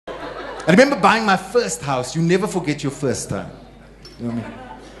I remember buying my first house. You never forget your first time. You know what I mean?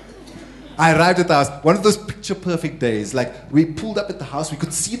 I arrived at the house, one of those picture-perfect days. Like, we pulled up at the house, we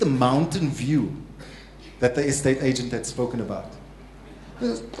could see the mountain view that the estate agent had spoken about.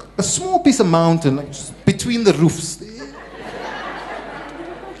 There's a small piece of mountain, like just between the roofs. There.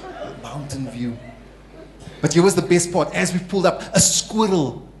 Mountain view. But here was the best part. As we pulled up, a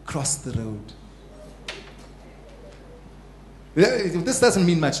squirrel crossed the road. This doesn't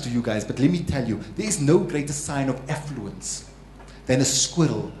mean much to you guys, but let me tell you, there is no greater sign of affluence than a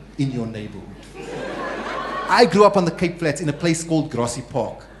squirrel in your neighborhood. I grew up on the Cape Flats in a place called Grassy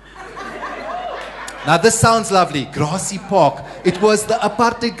Park. Now this sounds lovely, Grassy Park. It was the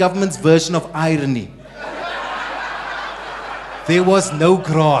apartheid government's version of irony. There was no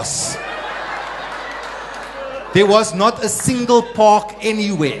grass. There was not a single park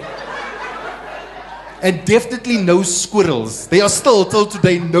anywhere. And definitely no squirrels. There are still, till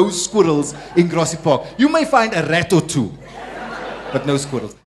today, no squirrels in Grassy Park. You may find a rat or two, but no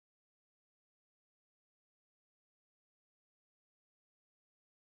squirrels.